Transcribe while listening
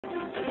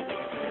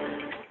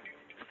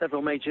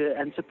Several major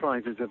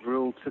enterprises have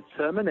ruled to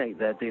terminate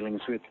their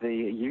dealings with the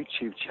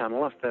YouTube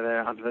channel after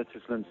their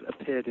advertisements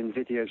appeared in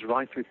videos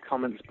rife with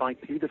comments by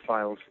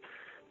paedophiles.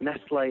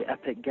 Nestle,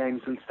 Epic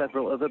Games and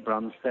several other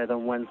brands said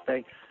on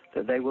Wednesday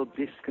that they will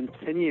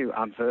discontinue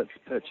adverts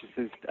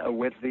purchases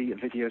with the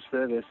video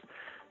service.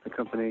 The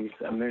companies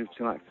moved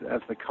to act as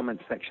the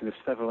comment section of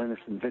several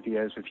innocent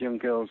videos of young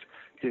girls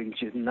doing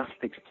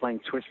gymnastics,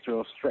 playing Twister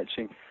or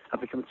stretching have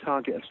become a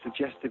target of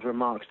suggestive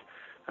remarks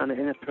and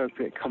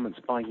inappropriate comments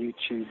by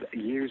YouTube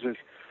users.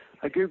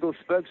 A Google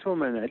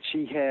spokeswoman,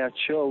 Yair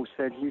Cohen,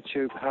 said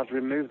YouTube had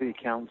removed the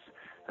accounts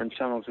and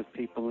channels of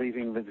people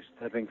leaving the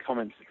disturbing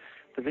comments.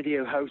 The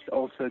video host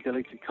also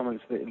deleted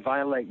comments that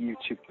violate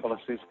YouTube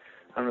policies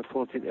and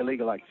reported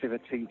illegal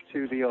activity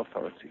to the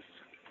authorities.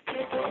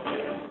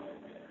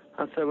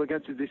 And so we're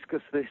going to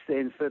discuss this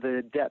in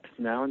further depth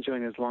now, and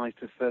joining us live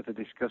to further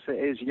discuss it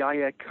is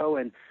Yair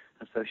Cohen,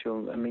 a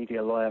social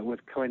media lawyer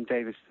with Cohen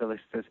Davis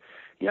Solicitors.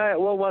 Yair,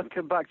 well,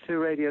 welcome back to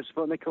Radio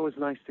Sputnik. Always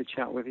nice to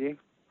chat with you.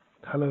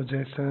 Hello,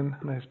 Jason.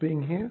 Nice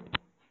being here.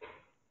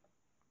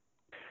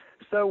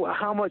 So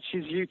how much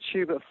is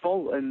YouTube at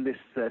fault in this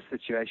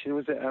situation?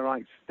 Was it a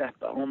right step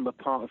on the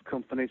part of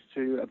companies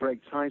to break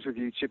ties with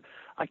YouTube?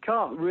 I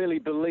can't really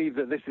believe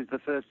that this is the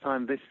first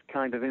time this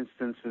kind of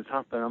instance has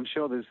happened. I'm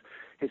sure there's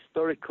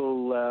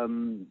historical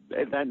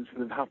events that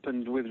have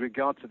happened with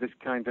regard to this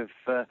kind of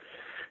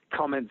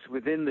comments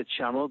within the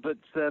channel, but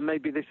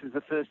maybe this is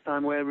the first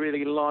time where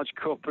really large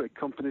corporate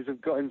companies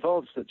have got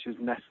involved, such as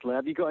Nestle.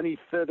 Have you got any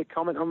further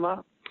comment on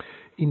that?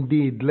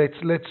 Indeed. Let's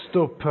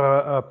stop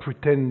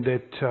pretend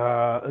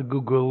that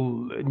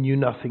Google knew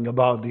nothing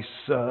about this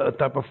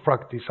type of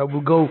practice. I will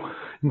go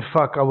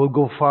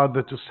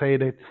further to say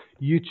that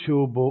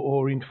YouTube,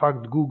 or in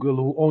fact Google,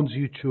 who owns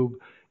YouTube,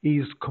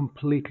 is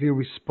completely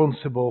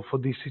responsible for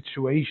this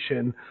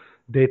situation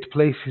that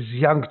places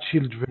young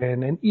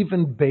children and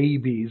even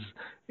babies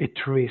at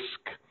risk.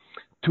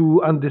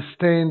 To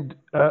understand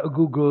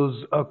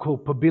Google's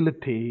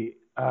culpability,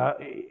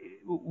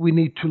 we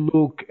need to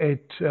look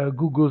at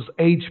Google's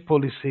age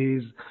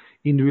policies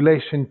in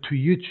relation to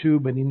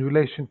YouTube and in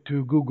relation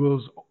to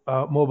Google's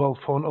mobile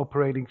phone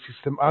operating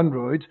system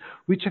Android,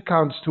 which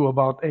accounts to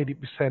about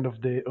 80%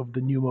 of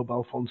the new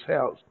mobile phone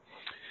sales.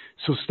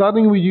 So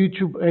starting with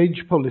YouTube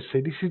age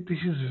policy, this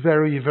is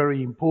very,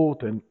 very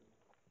important,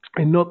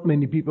 and not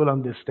many people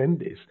understand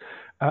this.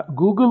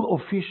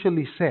 Google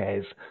officially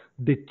says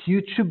that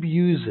YouTube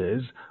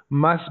users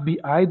must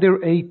be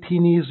either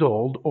 18 years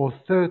old or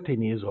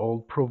 13 years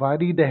old,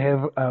 provided they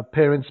have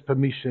parents'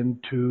 permission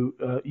to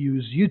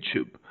use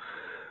YouTube.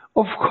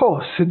 Of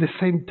course, at the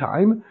same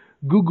time,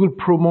 Google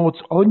promotes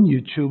on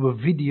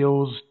YouTube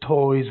videos,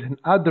 toys, and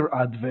other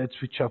adverts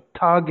which are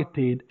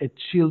targeted at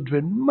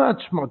children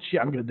much, much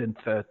younger than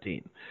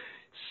 13.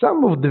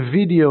 Some of the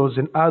videos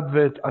and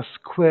adverts are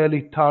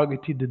squarely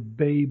targeted at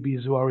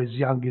babies who are as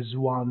young as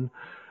 1.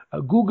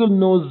 Google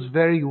knows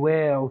very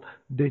well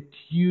that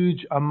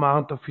huge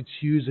amount of its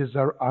users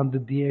are under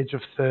the age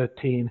of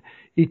 13.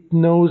 It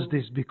knows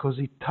this because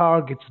it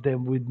targets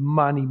them with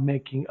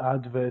money-making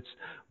adverts.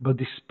 But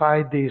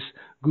despite this,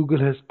 Google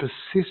has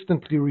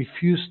persistently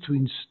refused to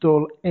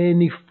install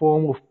any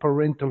form of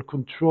parental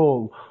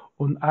control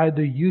on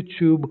either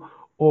YouTube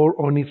or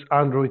on its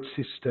Android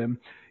system.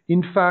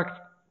 In fact,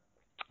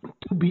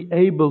 to be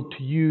able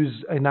to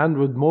use an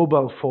Android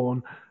mobile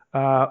phone,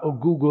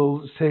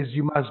 Google says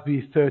you must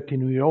be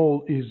 13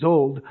 years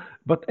old,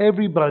 but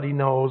everybody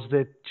knows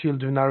that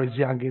children are as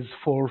young as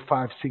 4,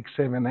 5, 6,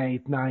 7,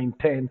 8, 9,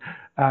 10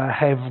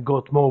 have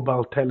got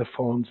mobile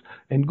telephones,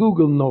 and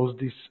Google knows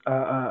this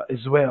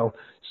as well.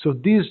 So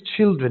these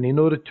children, in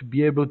order to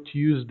be able to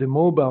use the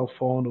mobile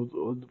phone,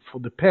 or for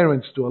the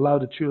parents to allow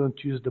the children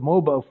to use the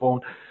mobile phone,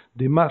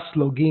 they must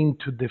log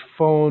into the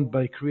phone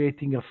by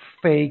creating a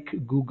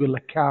fake Google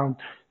account,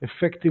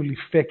 effectively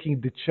faking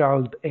the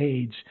child's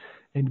age.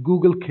 And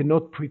Google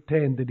cannot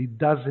pretend that it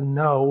doesn't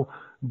know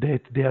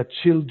that there are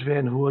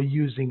children who are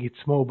using its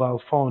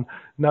mobile phone.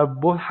 Now,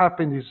 what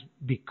happens is,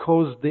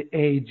 because the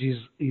age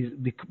is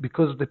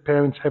because the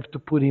parents have to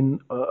put in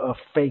a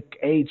fake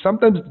age,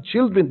 sometimes the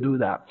children do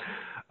that,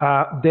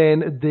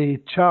 then the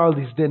child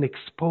is then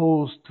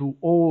exposed to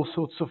all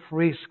sorts of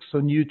risks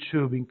on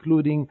YouTube,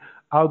 including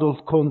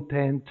adult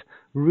content,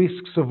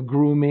 risks of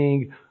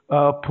grooming,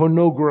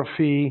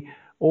 pornography,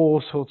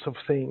 all sorts of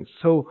things.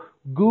 So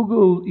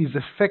Google is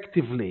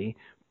effectively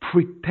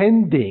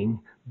pretending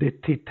that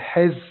it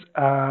has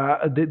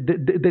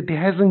that it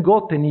hasn't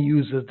got any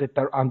users that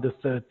are under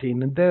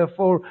 13, and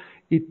therefore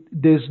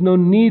there's no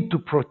need to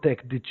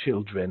protect the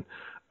children.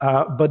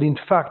 But in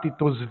fact, it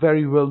knows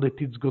very well that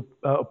it's got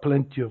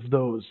plenty of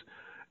those.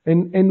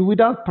 And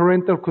without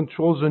parental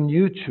controls on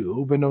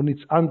YouTube and on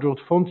its Android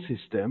phone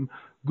system,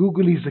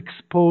 Google is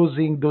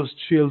exposing those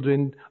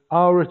children,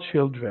 our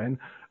children,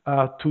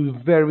 to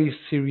very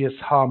serious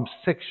harm,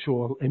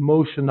 sexual,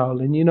 emotional,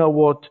 and you know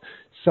what,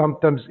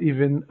 sometimes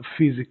even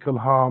physical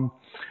harm.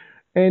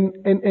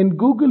 And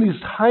Google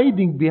is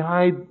hiding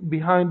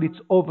behind its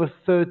over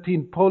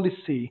 13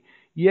 policy,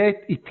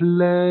 yet it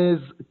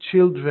allows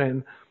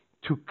children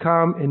to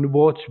come and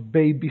watch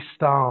baby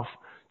stuff,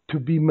 to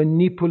be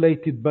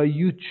manipulated by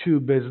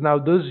YouTubers. Now,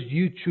 those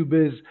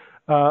YouTubers,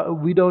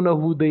 we don't know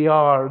who they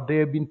are. They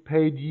have been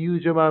paid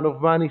huge amount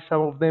of money,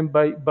 some of them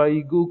by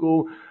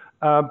Google,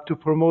 to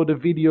promote the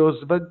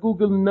videos. But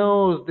Google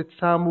knows that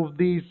some of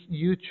these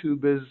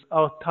YouTubers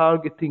are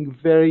targeting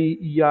very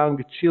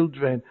young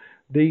children.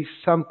 They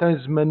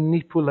sometimes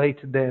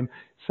manipulate them.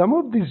 Some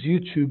of these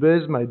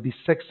YouTubers might be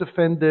sex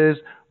offenders,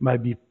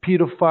 might be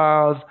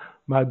pedophiles,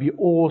 might be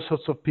all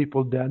sorts of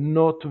people. They are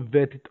not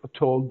vetted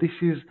at all. This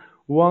is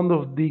one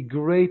of the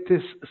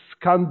greatest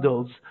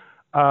scandals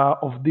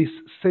of this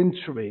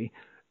century.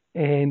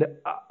 And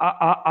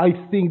I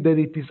think that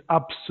it is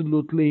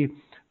absolutely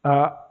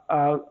uh,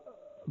 uh,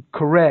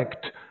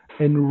 correct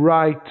and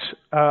right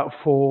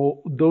for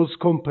those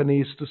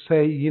companies to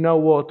say, you know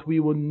what, we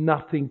want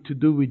nothing to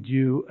do with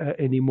you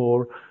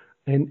anymore.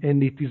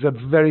 And it is a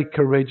very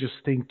courageous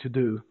thing to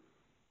do.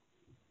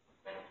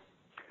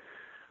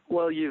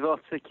 Well, you've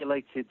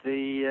articulated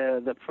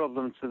the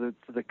problem to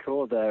the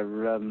core there.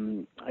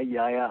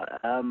 Yeah,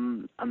 I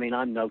mean,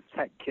 I'm no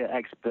tech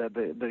expert,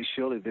 but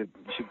surely they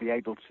should be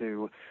able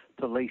to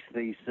police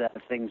these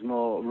things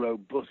more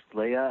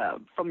robustly.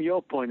 From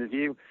your point of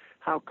view,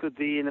 how could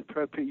the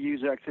inappropriate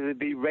user activity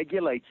be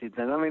regulated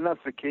then? I mean,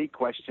 that's the key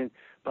question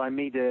by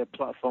media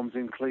platforms,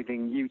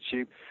 including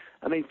YouTube.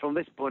 I mean, from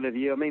this point of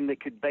view, I mean, they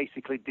could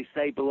basically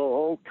disable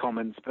all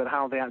comments, but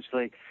how they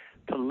actually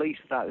police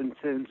that in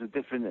terms of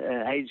different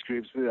age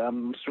groups,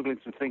 I'm struggling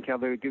to think how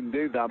they can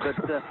do that. But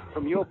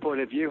from your point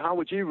of view, how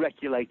would you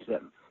regulate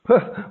them?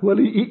 Well,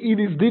 it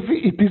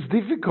is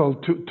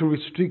difficult to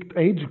restrict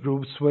age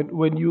groups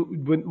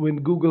when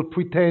Google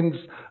pretends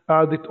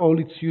that all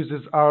its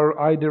users are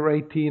either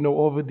 18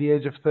 or over the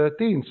age of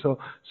 13. So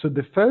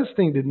the first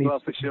thing that needs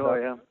to be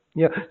done,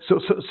 yeah.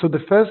 So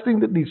the first thing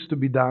that needs to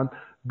be done,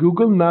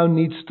 Google now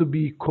needs to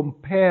be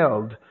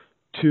compelled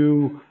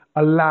to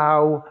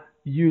allow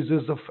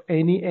users of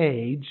any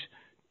age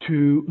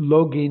to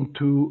log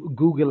into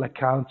Google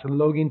accounts and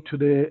log into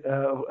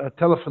the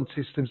telephone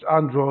systems,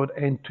 Android,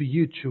 and to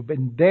YouTube.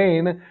 And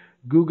then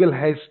Google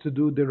has to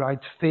do the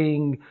right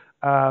thing,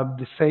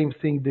 the same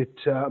thing that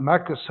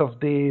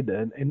Microsoft did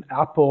and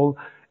Apple,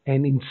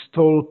 and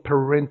install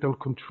parental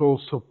control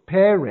so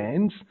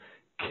parents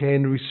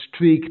can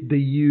restrict the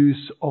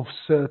use of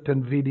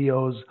certain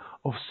videos,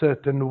 of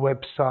certain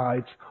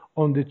websites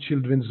on the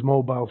children's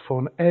mobile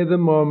phone. At the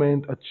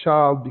moment, a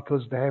child,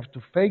 because they have to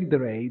fake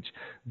their age,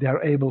 they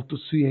are able to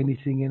see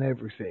anything and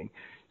everything.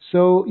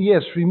 So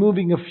yes,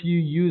 removing a few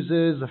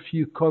users, a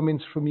few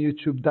comments from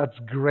YouTube, that's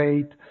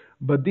great,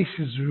 but this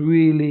is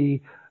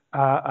really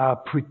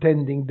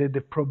pretending that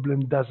the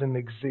problem doesn't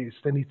exist,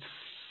 and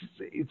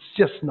it's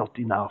just not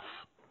enough.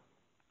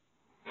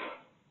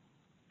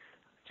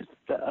 Just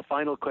a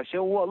final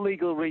question. What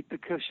legal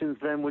repercussions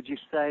then would you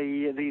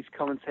say these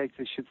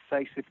commentators should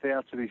face if they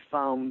are to be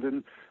found?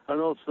 And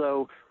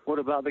also, what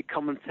about the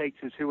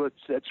commentators who are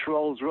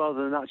trolls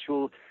rather than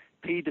actual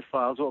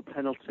paedophiles? What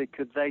penalty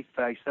could they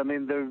face? I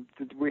mean,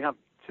 we have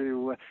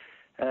to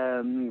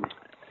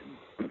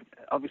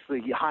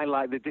obviously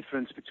highlight the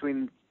difference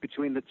between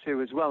the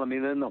two as well. I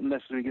mean, they're not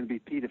necessarily going to be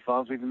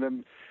paedophiles,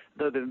 even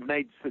though they've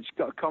made such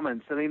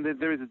comments. I mean,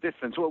 there is a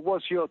difference.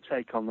 What's your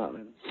take on that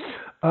then?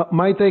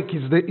 My take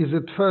is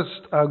that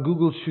first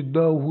Google should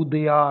know who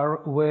they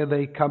are, where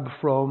they come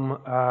from,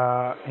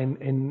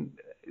 and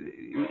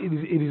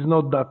it is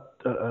not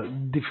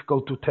that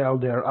difficult to tell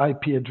their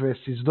IP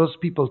addresses. Those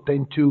people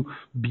tend to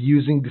be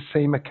using the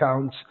same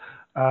accounts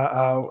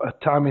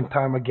time and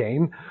time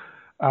again,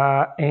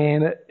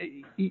 and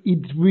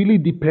it really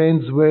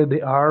depends where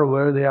they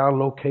are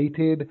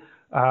located.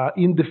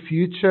 In the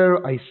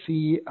future, I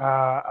see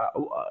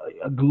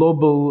a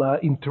global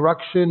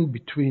interaction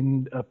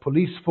between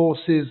police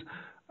forces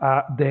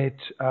that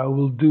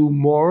will do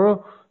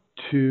more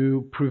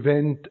to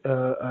prevent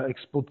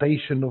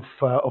exploitation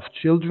of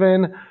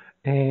children.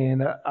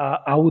 And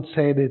I would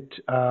say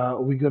that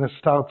we're going to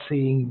start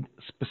seeing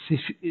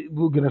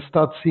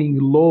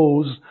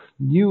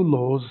new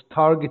laws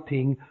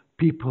targeting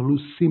people who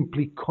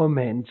simply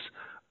comment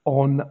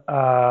on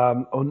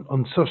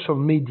social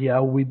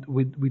media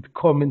with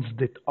comments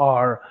that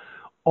are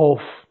of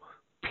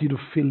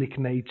pedophilic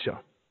nature.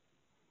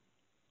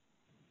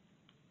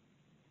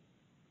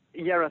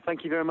 Yair,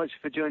 thank you very much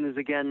for joining us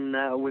again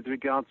with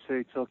regard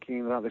to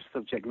talking about this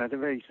subject matter,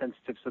 very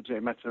sensitive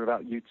subject matter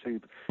about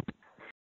YouTube.